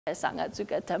Saya sangat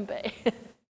suka tempe.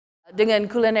 Dengan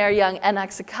kuliner yang enak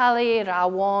sekali,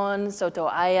 rawon, soto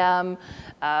ayam.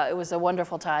 It was a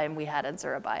wonderful time we had in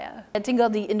Surabaya. Saya tinggal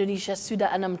di Indonesia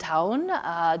sudah 6 tahun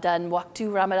dan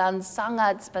waktu Ramadan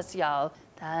sangat spesial.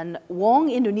 Dan wong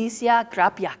Indonesia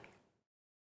kerap yak.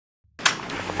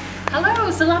 Halo,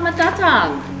 selamat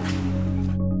datang.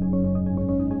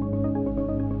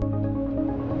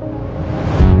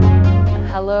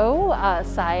 Halo,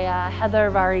 saya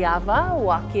Heather Variava,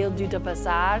 Wakil Duta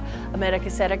Besar Amerika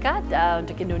Serikat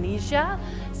untuk Indonesia.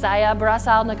 Saya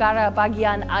berasal negara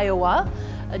bagian Iowa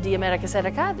di Amerika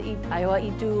Serikat. Iowa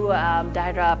itu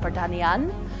daerah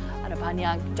pertanian. Ada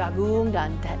banyak jagung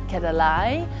dan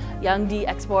kedelai yang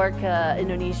diekspor ke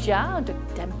Indonesia untuk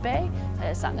tempe.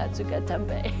 Saya sangat suka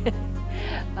tempe.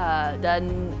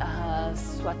 Dan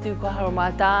suatu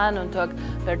kehormatan untuk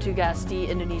bertugas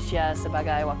di Indonesia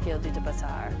sebagai Wakil Duta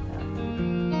Besar.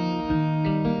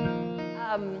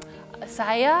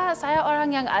 Saya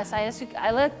orang yang I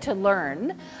like to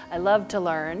learn. I love to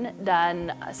learn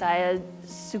dan saya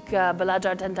suka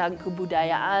belajar tentang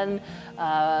kebudayaan,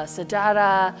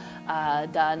 sejarah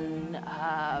dan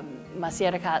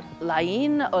masyarakat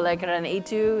lain. Oleh kerana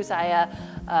itu saya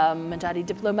menjadi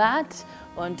diplomat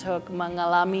untuk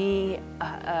mengalami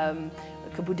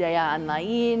kebudayaan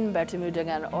lain, bertemu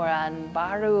dengan orang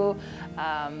baru,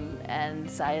 dan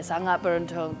saya sangat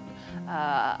beruntung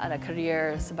ada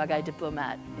karier sebagai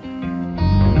diplomat.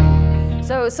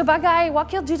 So, sebagai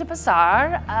Wakil Duta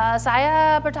Besar,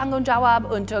 saya bertanggung jawab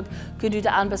untuk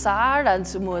kedutaan besar dan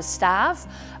semua staff.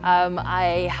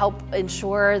 I help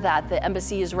ensure that the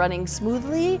embassy is running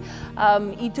smoothly.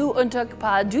 Itu untuk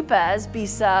Pak Dubes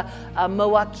bisa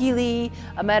mewakili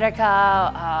Amerika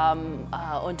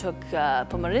untuk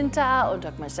pemerintah,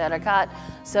 untuk masyarakat.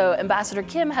 So, Ambassador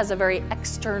Kim has a very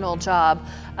external job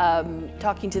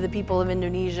talking to the people of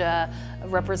Indonesia,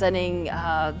 representing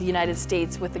the United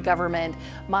States with the government.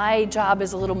 My job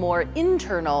is a little more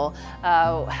internal,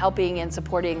 helping and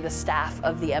supporting the staff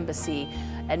of the embassy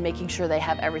and making sure they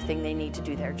have everything they need to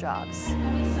do their jobs.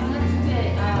 Kami sangat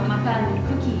suka makan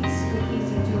cookies. Cookies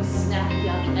itu snack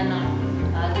yang enak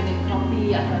dengan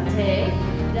kopi atau teh.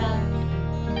 Dan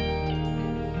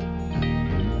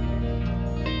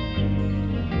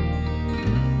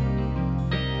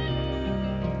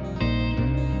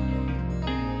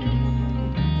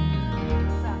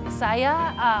saya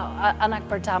anak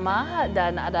pertama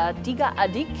dan ada 3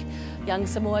 adik yang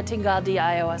semua tinggal di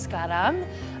Iowa sekarang.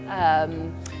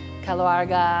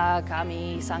 Keluarga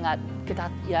kami sangat ketat,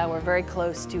 we're very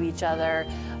close to each other.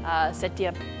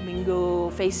 Setiap minggu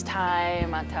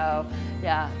FaceTime atau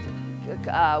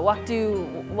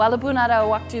walaupun ada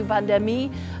waktu pandemi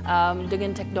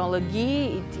dengan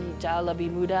teknologi itu jauh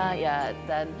lebih mudah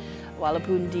dan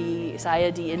walaupun saya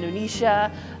di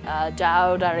Indonesia,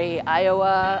 jauh dari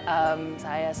Iowa,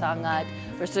 saya sangat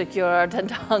bersyukur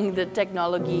tentang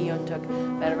teknologi untuk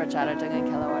berbicara dengan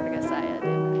keluarga saya.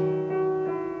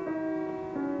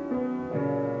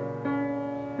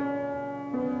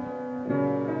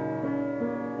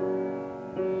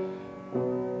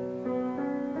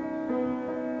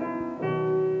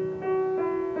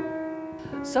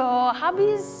 So,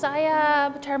 habis saya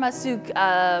termasuk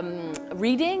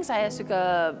reading, saya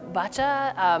suka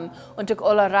baca. Untuk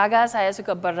olahraga, saya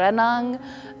suka berenang,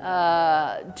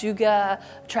 juga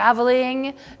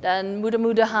traveling. Dan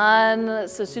mudah-mudahan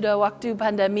sesudah waktu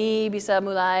pandemi bisa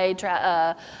mulai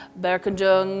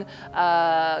berkunjung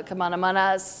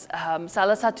kemana-mana.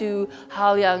 Salah satu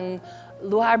hal yang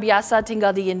luar biasa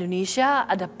tinggal di Indonesia,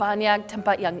 ada banyak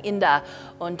tempat yang indah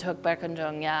untuk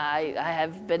berkunjung. I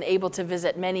have been able to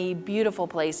visit many beautiful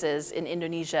places in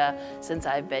Indonesia since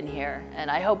I've been here,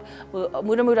 and I hope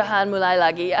mudah-mudahan mulai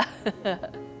lagi ya.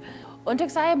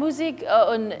 Untuk saya musik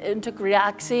untuk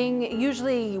relaxing,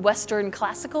 usually Western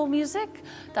classical music,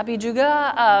 tapi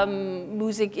juga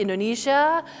musik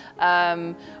Indonesia.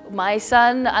 My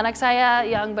son, anak saya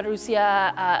yang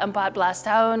berusia 14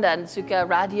 tahun dan suka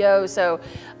radio, so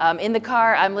in the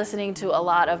car I'm listening to a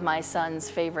lot of my son's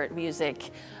favorite music,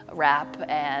 rap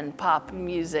and pop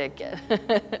music.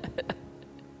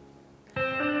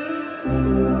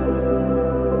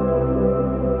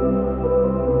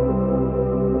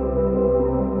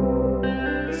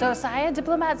 So, saya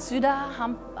diplomat sudah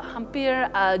hampir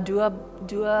 25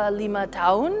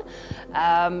 tahun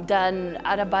dan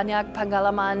ada banyak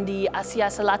pengalaman di Asia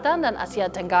Selatan dan Asia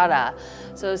Tenggara.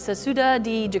 So, sesudah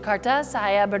di Jakarta,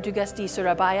 saya bertugas di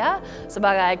Surabaya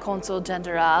sebagai Konsul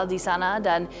Jenderal di sana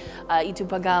dan itu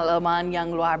pengalaman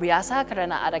yang luar biasa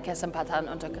karena ada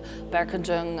kesempatan untuk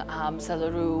berkunjung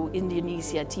seluruh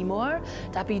Indonesia Timur,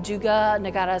 tapi juga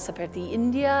negara seperti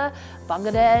India,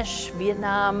 Bangladesh,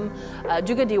 Vietnam,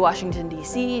 juga di Washington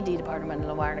DC, di Departemen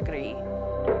Luar Negeri.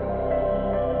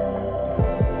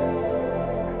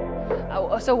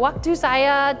 So, waktu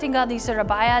saya tinggal di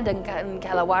Surabaya dengan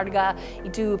keluarga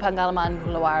itu pengalaman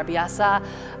luar biasa.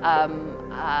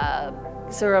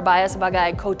 Surabaya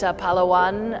sebagai kota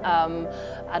pahlawan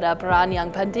ada peran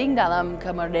yang penting dalam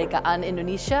kemerdekaan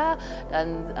Indonesia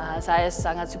dan saya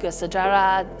sangat suka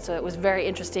sejarah, so it was very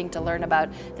interesting to learn about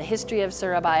the history of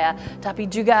Surabaya, tapi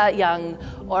juga yang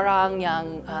orang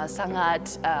yang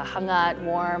sangat hangat,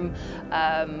 warm.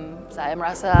 Saya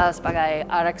merasa sebagai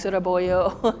anak Surabaya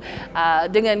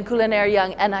dengan kuliner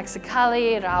yang enak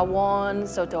sekali, rawon,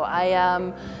 soto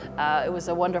ayam. It was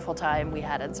a wonderful time we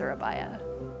had in Surabaya.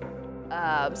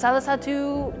 Salah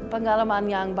satu pengalaman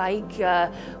yang baik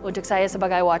untuk saya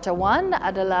sebagai wartawan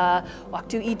adalah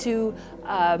waktu itu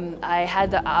I had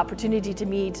the opportunity to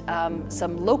meet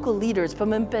some local leaders,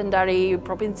 pemimpin dari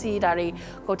provinsi, dari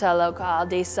kota lokal,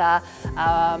 desa.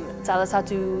 Salah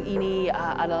satu ini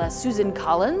adalah Susan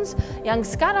Collins yang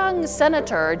sekarang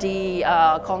senator di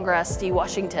Congress di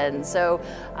Washington. So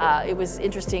it was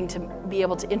interesting to be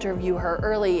able to interview her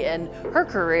early in her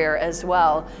career as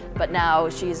well. But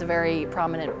now she's a very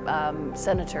prominent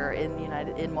senator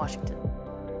in Washington.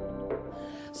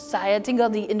 Saya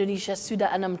tinggal di Indonesia sudah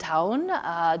 6 tahun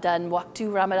dan waktu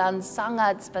Ramadan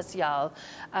sangat spesial.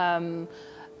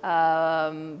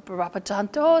 Beberapa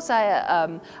contoh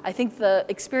I think the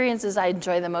experiences I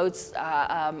enjoy the most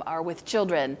are with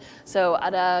children. So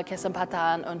ada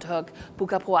kesempatan untuk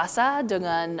buka puasa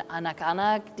dengan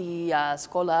anak-anak di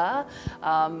sekolah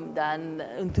dan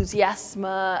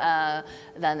antusiasme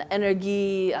dan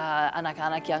energi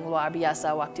anak-anak yang luar biasa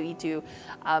waktu itu.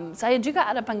 Saya juga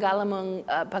ada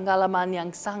pengalaman yang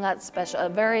sangat special, a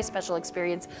very special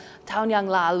experience tahun yang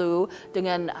lalu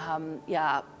dengan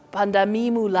pandemi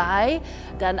Mulai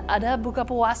dan ada buka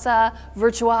puasa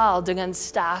virtual dengan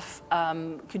staf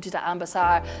Kedutaan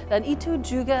Besar dan itu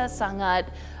juga sangat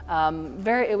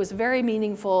it was very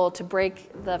meaningful to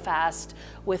break the fast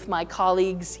with my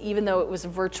colleagues even though it was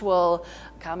virtual.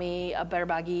 Kami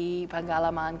berbagi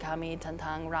pengalaman kami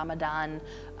tentang Ramadan,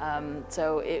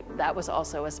 so that was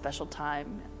also a special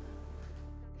time.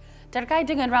 Terkait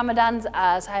dengan Ramadan,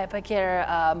 saya pikir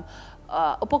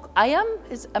opok ayam,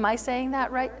 am I saying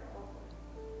that right?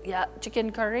 Yeah,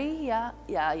 chicken curry, yeah,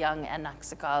 yang enak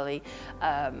sekali.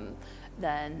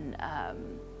 Then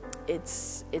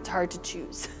it's hard to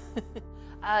choose.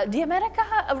 Di Amerika,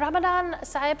 Ramadan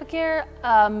saya pikir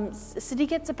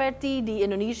sedikit seperti di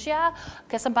Indonesia,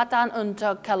 kesempatan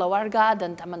untuk keluarga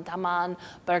dan teman-teman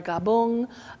bergabung,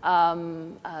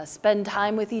 spend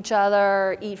time with each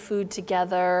other, eat food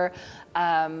together.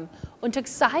 Untuk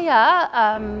saya,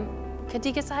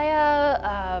 ketika saya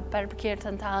berpikir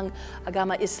tentang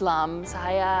agama Islam,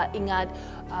 saya ingat,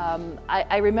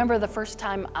 I remember the first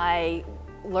time I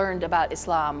learned about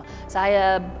Islam.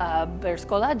 Saya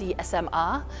bersekolah di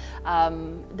SMA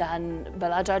dan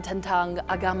belajar tentang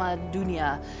agama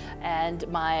dunia. And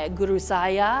my guru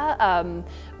saya,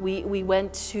 we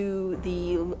went to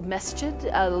the masjid,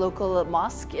 a local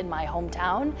mosque in my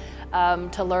hometown,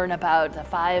 to learn about the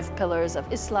 5 pillars of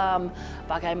Islam,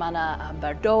 bagaimana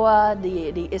berdoa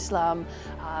di Islam,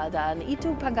 dan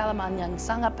itu pengalaman yang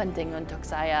sangat penting untuk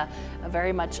saya. Very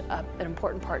much an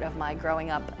important part of my growing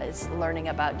up is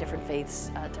learning about different faiths,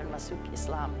 termasuk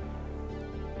Islam.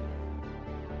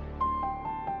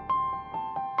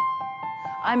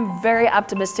 I'm very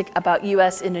optimistic about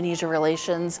U.S.-Indonesia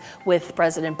relations with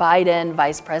President Biden,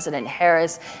 Vice President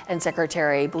Harris, and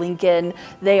Secretary Blinken.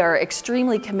 They are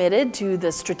extremely committed to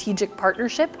the strategic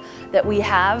partnership that we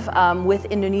have with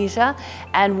Indonesia.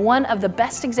 And one of the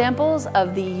best examples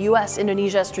of the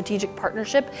U.S.-Indonesia strategic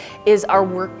partnership is our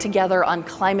work together on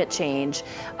climate change.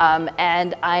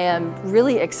 And I am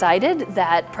really excited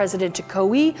that President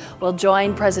Jokowi will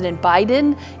join President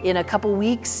Biden in a couple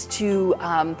weeks to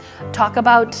talk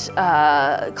about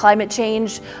climate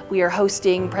change.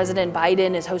 President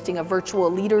Biden is hosting a virtual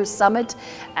leaders summit,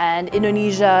 and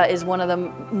Indonesia is one of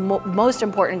the most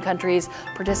important countries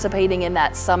participating in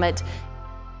that summit.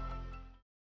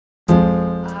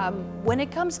 When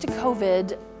it comes to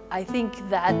COVID, I think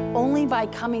that only by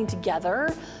coming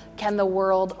together can the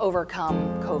world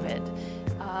overcome COVID.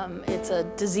 It's a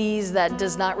disease that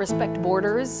does not respect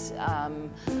borders.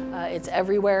 It's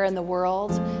everywhere in the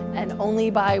world, and only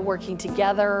by working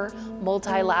together,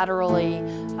 multilaterally,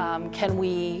 can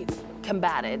we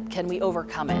combat it, can we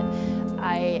overcome it.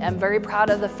 I am very proud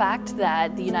of the fact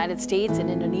that the United States and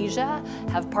Indonesia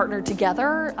have partnered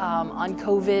together on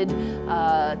COVID,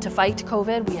 to fight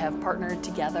COVID. We have partnered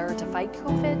together to fight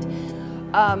COVID.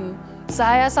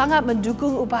 Saya sangat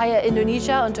mendukung upaya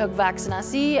Indonesia untuk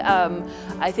vaksinasi.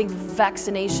 I think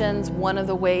vaccination's one of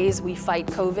the ways we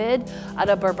fight COVID.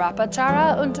 Ada beberapa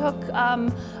cara untuk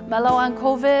melawan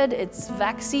COVID. It's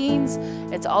vaccines.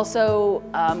 It's also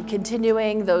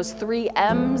continuing those 3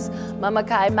 M's,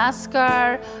 memakai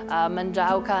masker,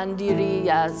 menjauhkan diri,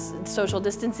 social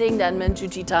distancing, dan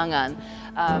mencuci tangan.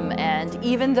 And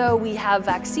even though we have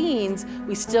vaccines,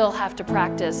 we still have to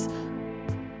practice.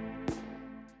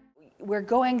 We're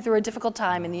going through a difficult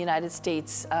time in the United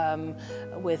States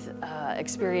with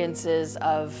experiences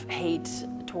of hate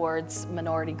towards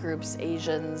minority groups,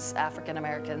 Asians, African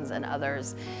Americans, and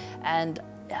others. And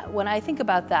when I think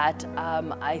about that,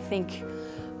 I think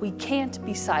we can't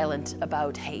be silent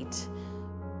about hate.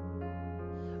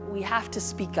 We have to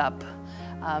speak up.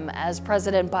 As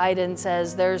President Biden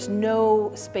says, there's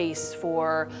no space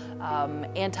for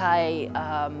anti-Asian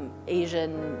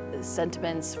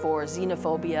sentiments, for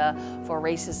xenophobia, for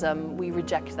racism. We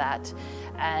reject that.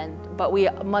 But we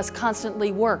must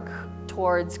constantly work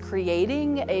towards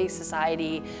creating a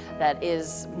society that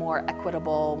is more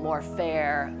equitable, more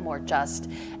fair, more just.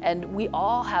 And we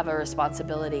all have a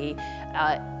responsibility,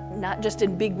 not just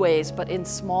in big ways, but in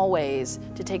small ways,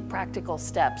 to take practical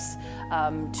steps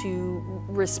to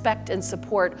respect and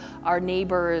support our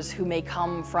neighbors who may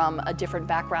come from a different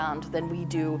background than we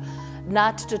do,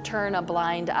 not to turn a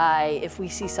blind eye if we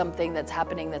see something that's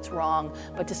happening that's wrong,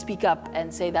 but to speak up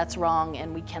and say that's wrong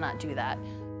and we cannot do that.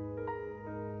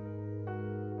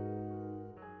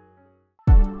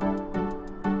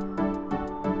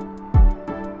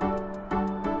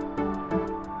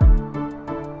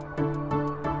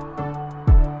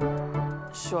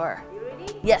 Sure. You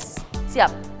ready? Yes.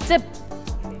 Siap. Sip.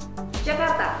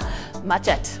 Jakarta.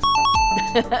 Macet.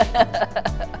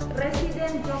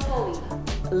 Presiden Jokowi.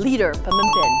 Leader,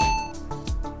 pemimpin.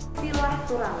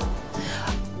 Silaturahmi.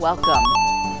 Welcome.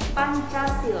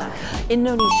 Pancasila.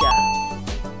 Indonesia.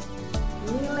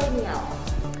 Milenial.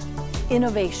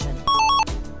 Innovation.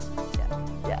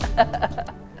 Yeah.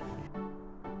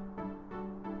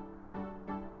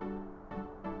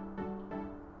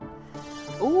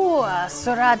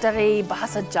 Surat dari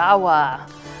bahasa Jawa.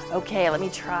 Okay, let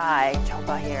me try.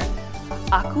 Coba here.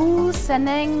 Aku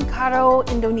seneng karo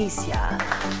Indonesia.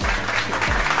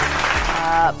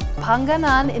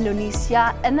 Panganan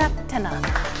Indonesia enak tenan.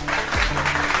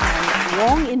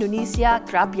 Wong Indonesia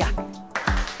grabyak.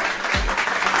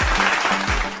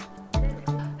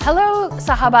 Halo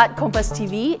sahabat Kompas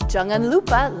TV, jangan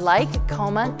lupa like,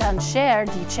 comment, dan share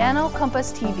di channel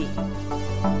Kompas TV.